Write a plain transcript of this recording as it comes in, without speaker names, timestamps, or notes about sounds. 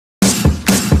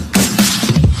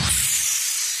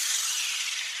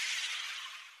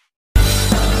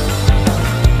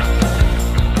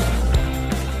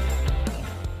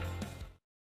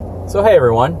So hey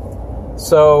everyone,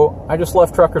 so I just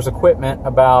left Truckers Equipment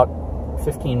about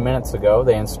 15 minutes ago.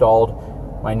 They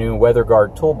installed my new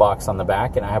WeatherGuard toolbox on the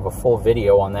back, and I have a full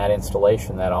video on that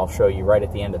installation that I'll show you right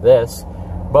at the end of this.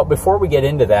 But before we get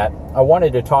into that, I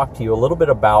wanted to talk to you a little bit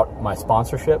about my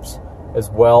sponsorships as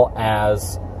well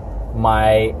as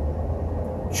my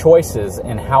choices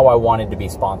and how I wanted to be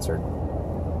sponsored.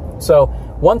 So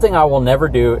one thing I will never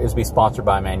do is be sponsored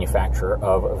by a manufacturer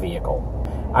of a vehicle.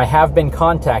 I have been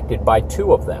contacted by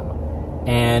two of them,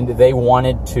 and they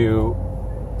wanted to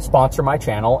sponsor my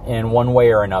channel in one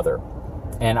way or another,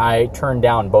 and I turned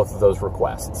down both of those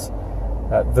requests.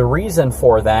 The reason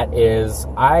for that is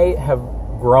I have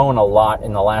grown a lot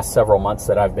in the last several months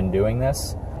that I've been doing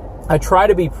this. I try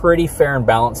to be pretty fair and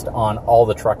balanced on all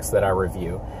the trucks that I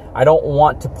review. I don't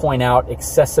want to point out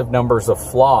excessive numbers of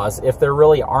flaws if there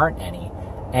really aren't any.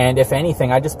 And if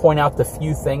anything, I just point out the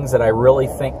few things that I really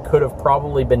think could have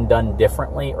probably been done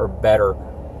differently or better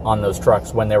on those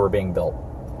trucks when they were being built.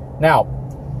 Now,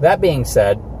 that being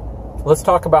said, let's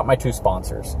talk about my two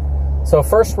sponsors. So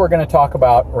first, we're going to talk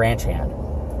about Ranch Hand.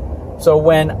 So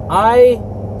when I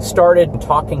started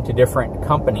talking to different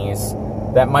companies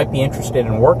that might be interested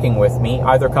in working with me,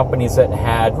 either companies that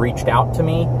had reached out to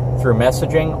me through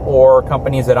messaging or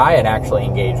companies that I had actually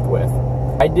engaged with,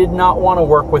 I did not want to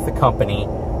work with a company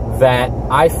that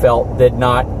I felt did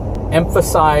not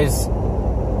emphasize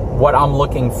what I'm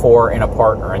looking for in a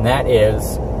partner, and that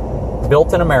is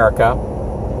built in America,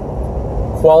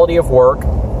 quality of work,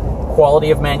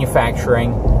 quality of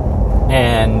manufacturing,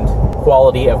 and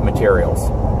quality of materials.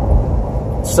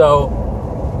 So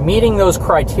meeting those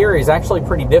criteria is actually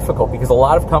pretty difficult because a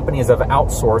lot of companies have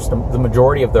outsourced the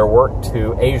majority of their work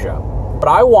to Asia. What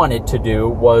I wanted to do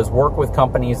was work with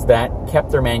companies that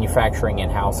kept their manufacturing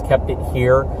in-house, kept it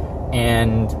here,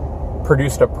 and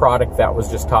produced a product that was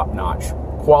just top-notch.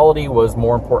 Quality was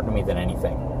more important to me than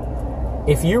anything.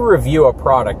 If you review a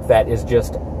product that is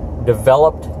just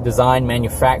developed, designed,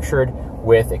 manufactured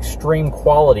with extreme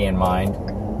quality in mind,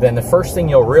 then the first thing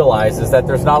you'll realize is that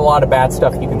there's not a lot of bad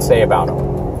stuff you can say about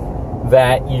them.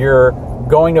 That you're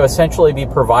going to essentially be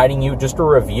providing you just a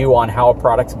review on how a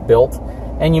product's built,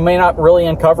 and you may not really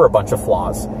uncover a bunch of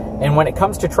flaws. And when it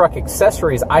comes to truck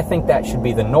accessories, I think that should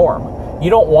be the norm.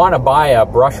 You don't want to buy a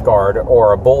brush guard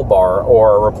or a bull bar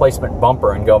or a replacement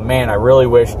bumper and go, man, I really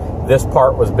wish this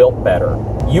part was built better.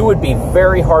 You would be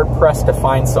very hard-pressed to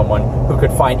find someone who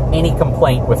could find any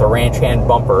complaint with a Ranch Hand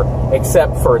bumper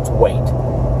except for its weight.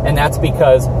 And that's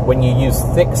because when you use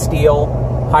thick steel,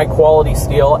 high-quality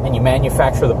steel, and you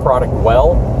manufacture the product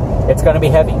well, it's going to be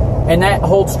heavy. And that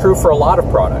holds true for a lot of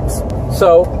products.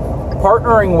 So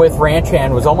partnering with Ranch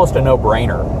Hand was almost a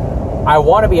no-brainer. I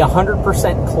want to be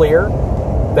 100% clear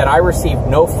that I received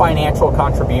no financial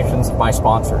contributions to my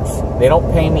sponsors. They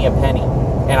don't pay me a penny.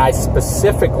 And I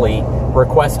specifically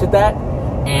requested that,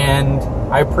 and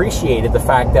I appreciated the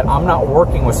fact that I'm not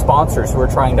working with sponsors who are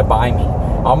trying to buy me.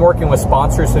 I'm working with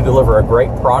sponsors who deliver a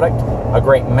great product, a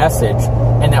great message,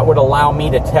 and that would allow me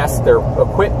to test their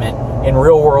equipment in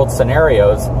real-world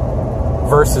scenarios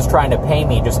versus trying to pay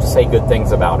me just to say good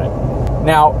things about it.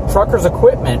 Now, Truckers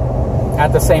Equipment,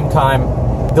 at the same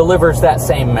time, delivers that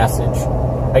same message.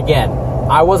 Again,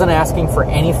 I wasn't asking for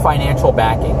any financial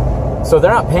backing, so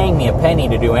they're not paying me a penny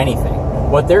to do anything.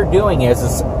 What they're doing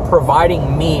is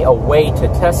providing me a way to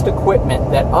test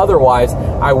equipment that otherwise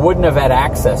I wouldn't have had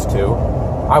access to.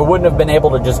 I wouldn't have been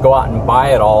able to just go out and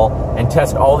buy it all and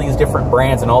test all these different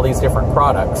brands and all these different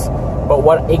products. But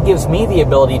what it gives me the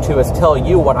ability to is tell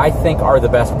you what I think are the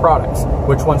best products,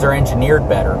 which ones are engineered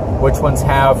better, which ones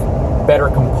have better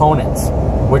components,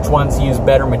 which ones use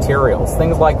better materials,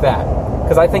 things like that.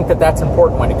 Because I think that that's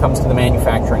important when it comes to the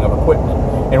manufacturing of equipment.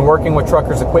 And working with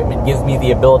Truckers Equipment gives me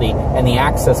the ability and the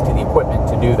access to the equipment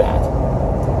to do that.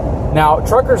 Now,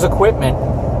 Truckers Equipment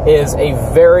is a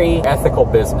very ethical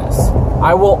business.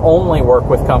 I will only work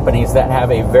with companies that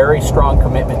have a very strong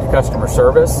commitment to customer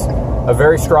service, a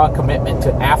very strong commitment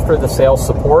to after-the-sales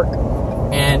support,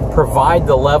 and provide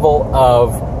the level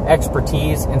of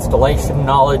expertise, installation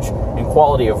knowledge, and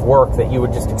quality of work that you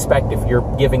would just expect if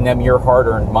you're giving them your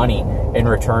hard-earned money in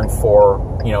return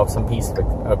for, you know, some piece of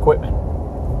equipment.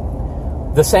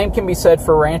 The same can be said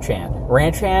for Ranch Hand.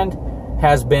 Ranch Hand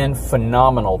has been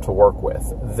phenomenal to work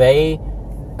with. They,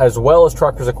 as well as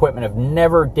Truckers Equipment, have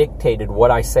never dictated what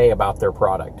I say about their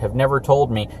product, have never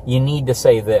told me, you need to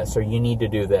say this or you need to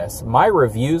do this. My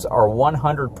reviews are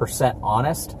 100%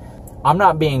 honest. I'm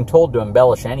not being told to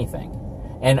embellish anything.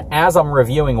 And as I'm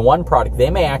reviewing one product,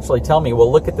 they may actually tell me,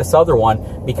 well, look at this other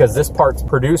one because this part's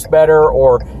produced better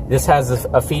or this has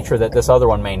a feature that this other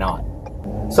one may not.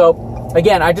 So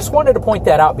Again, I just wanted to point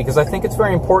that out because I think it's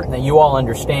very important that you all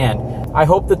understand. I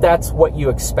hope that that's what you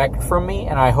expect from me,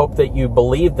 and I hope that you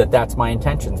believe that that's my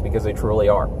intentions, because they truly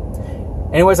are.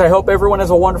 Anyways, I hope everyone has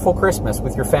a wonderful Christmas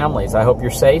with your families. I hope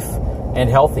you're safe and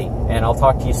healthy, and I'll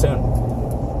talk to you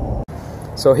soon.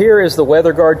 So here is the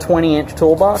WeatherGuard 20-inch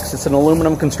toolbox. It's an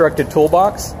aluminum constructed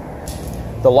toolbox.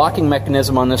 The locking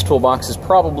mechanism on this toolbox is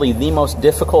probably the most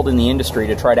difficult in the industry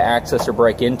to try to access or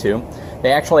break into.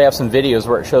 They actually have some videos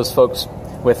where it shows folks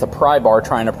with a pry bar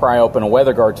trying to pry open a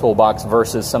WeatherGuard toolbox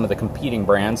versus some of the competing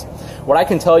brands. What I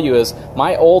can tell you is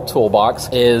my old toolbox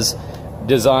is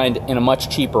designed in a much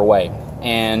cheaper way.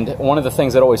 And one of the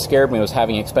things that always scared me was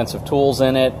having expensive tools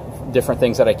in it, different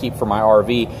things that I keep for my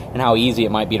RV, and how easy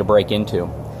it might be to break into.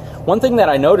 One thing that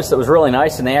I noticed that was really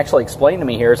nice, and they actually explained to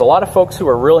me here, is a lot of folks who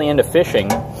are really into fishing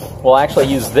will actually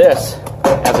use this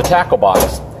as a tackle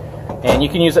box. And you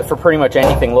can use it for pretty much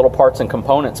anything, little parts and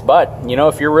components. But, you know,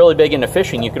 if you're really big into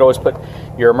fishing, you could always put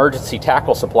your emergency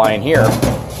tackle supply in here.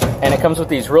 And it comes with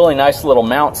these really nice little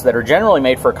mounts that are generally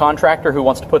made for a contractor who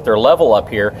wants to put their level up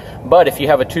here. But if you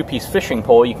have a two-piece fishing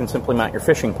pole, you can simply mount your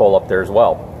fishing pole up there as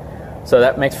well. So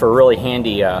that makes for a really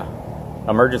handy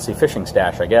emergency fishing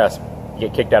stash, I guess. You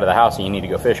get kicked out of the house and you need to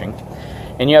go fishing.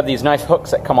 And you have these nice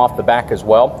hooks that come off the back as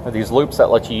well, or these loops that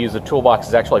let you use the toolbox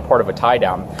as actually part of a tie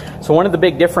down. So one of the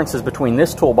big differences between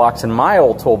this toolbox and my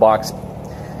old toolbox,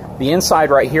 the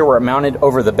inside right here where it mounted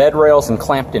over the bed rails and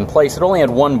clamped in place, it only had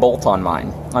one bolt on mine.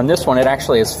 On this one, it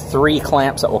actually has 3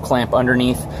 clamps that will clamp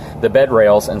underneath the bed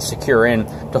rails and secure in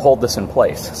to hold this in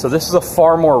place. So this is a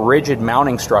far more rigid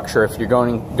mounting structure if you're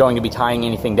going to be tying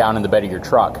anything down in the bed of your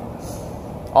truck.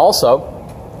 Also,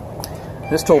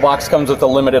 this toolbox comes with a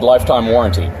limited lifetime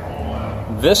warranty.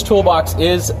 This toolbox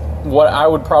is what I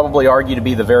would probably argue to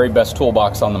be the very best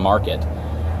toolbox on the market.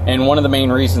 And one of the main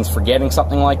reasons for getting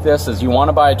something like this is you want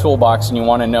to buy a toolbox and you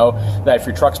want to know that if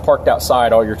your truck's parked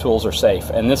outside, all your tools are safe.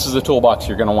 And this is a toolbox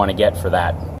you're going to want to get for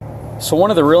that. So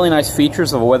one of the really nice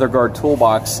features of a WeatherGuard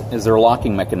toolbox is their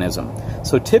locking mechanism.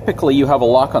 So typically you have a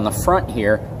lock on the front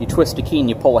here, you twist a key and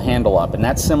you pull a handle up, and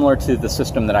that's similar to the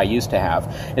system that I used to have.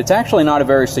 It's actually not a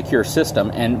very secure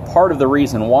system, and part of the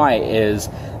reason why is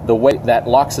the way that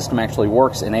lock system actually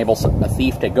works enables a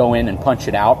thief to go in and punch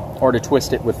it out, or to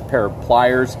twist it with a pair of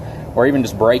pliers, or even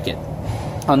just break it.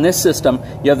 On this system,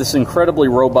 you have this incredibly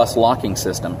robust locking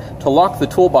system. To lock the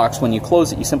toolbox, when you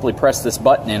close it, you simply press this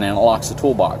button in and it locks the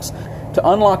toolbox. To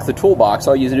unlock the toolbox,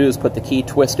 all you do is put the key,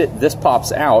 twist it, this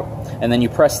pops out, and then you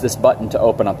press this button to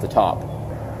open up the top.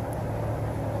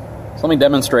 So let me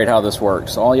demonstrate how this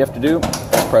works. All you have to do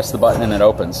is press the button and it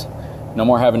opens. No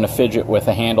more having to fidget with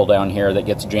a handle down here that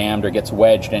gets jammed or gets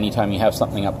wedged anytime you have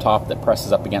something up top that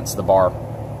presses up against the bar.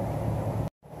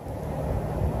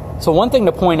 So one thing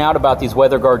to point out about these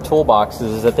WeatherGuard toolboxes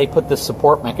is that they put this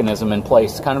support mechanism in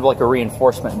place, kind of like a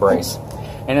reinforcement brace.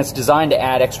 And it's designed to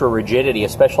add extra rigidity,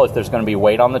 especially if there's going to be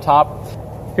weight on the top.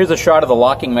 Here's a shot of the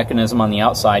locking mechanism on the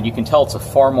outside. You can tell it's a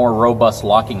far more robust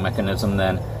locking mechanism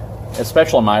than,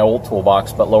 especially my old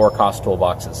toolbox, but lower cost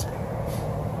toolboxes.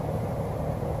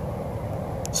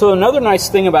 So another nice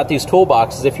thing about these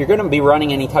toolboxes, if you're going to be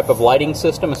running any type of lighting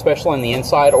system, especially on the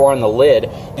inside or on the lid,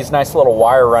 these nice little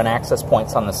wire run access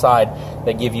points on the side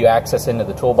that give you access into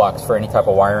the toolbox for any type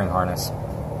of wiring harness.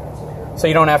 So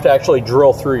you don't have to actually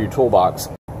drill through your toolbox.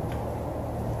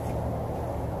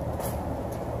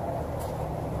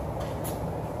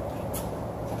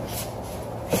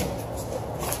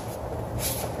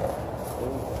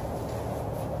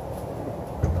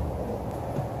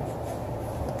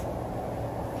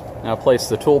 Now place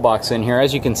the toolbox in here.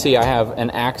 As you can see, I have an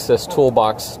Access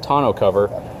toolbox tonneau cover,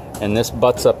 and this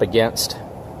butts up against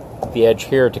the edge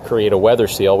here to create a weather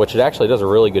seal, which it actually does a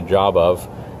really good job of,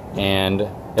 and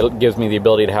it gives me the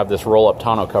ability to have this roll-up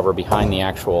tonneau cover behind the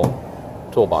actual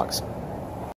toolbox.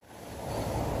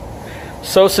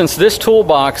 So since this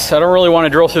toolbox, I don't really want to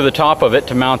drill through the top of it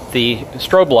to mount the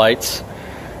strobe lights,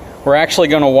 we're actually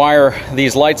going to wire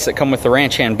these lights that come with the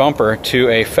ranch hand bumper to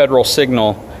a Federal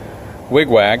Signal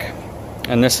wigwag,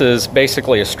 and this is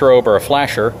basically a strobe or a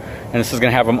flasher, and this is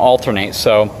going to have them alternate.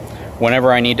 So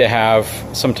whenever I need to have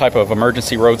some type of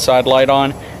emergency roadside light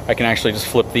on, I can actually just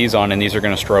flip these on and these are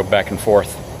going to strobe back and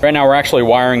forth. Right now we're actually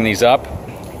wiring these up.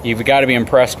 You've got to be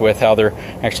impressed with how they're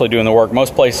actually doing the work.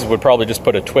 Most places would probably just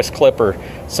put a twist clip or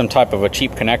some type of a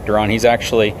cheap connector on. He's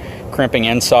actually crimping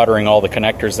and soldering all the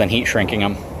connectors, then heat shrinking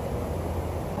them.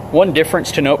 One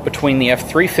difference to note between the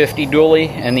F450 dually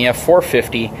and the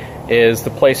F450 is the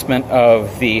placement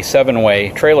of the 7-way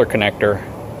trailer connector.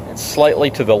 It's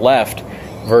slightly to the left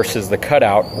versus the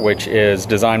cutout, which is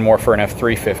designed more for an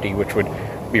F350, which would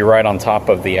be right on top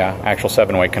of the actual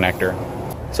 7-way connector.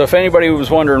 So if anybody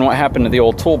was wondering what happened to the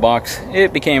old toolbox,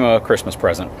 it became a Christmas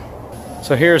present.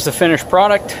 So here's the finished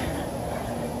product.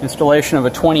 Installation of a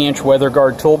 20-inch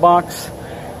WeatherGuard toolbox.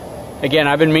 Again,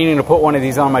 I've been meaning to put one of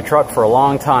these on my truck for a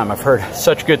long time. I've heard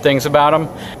such good things about them.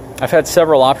 I've had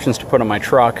several options to put on my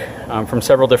truck from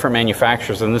several different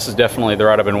manufacturers, and this is definitely the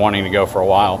route I've been wanting to go for a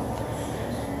while.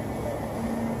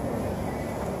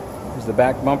 Here's the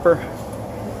back bumper.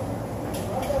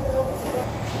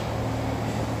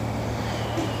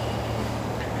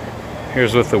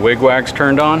 Here's with the wigwags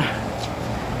turned on.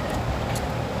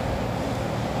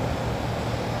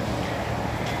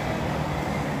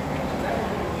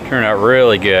 Turned out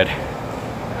really good.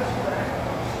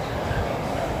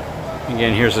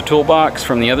 Again, here's the toolbox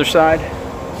from the other side.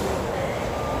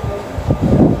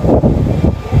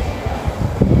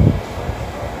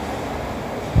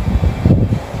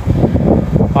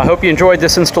 I hope you enjoyed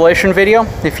this installation video.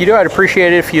 If you do, I'd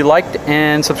appreciate it if you liked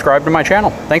and subscribed to my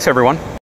channel. Thanks, everyone.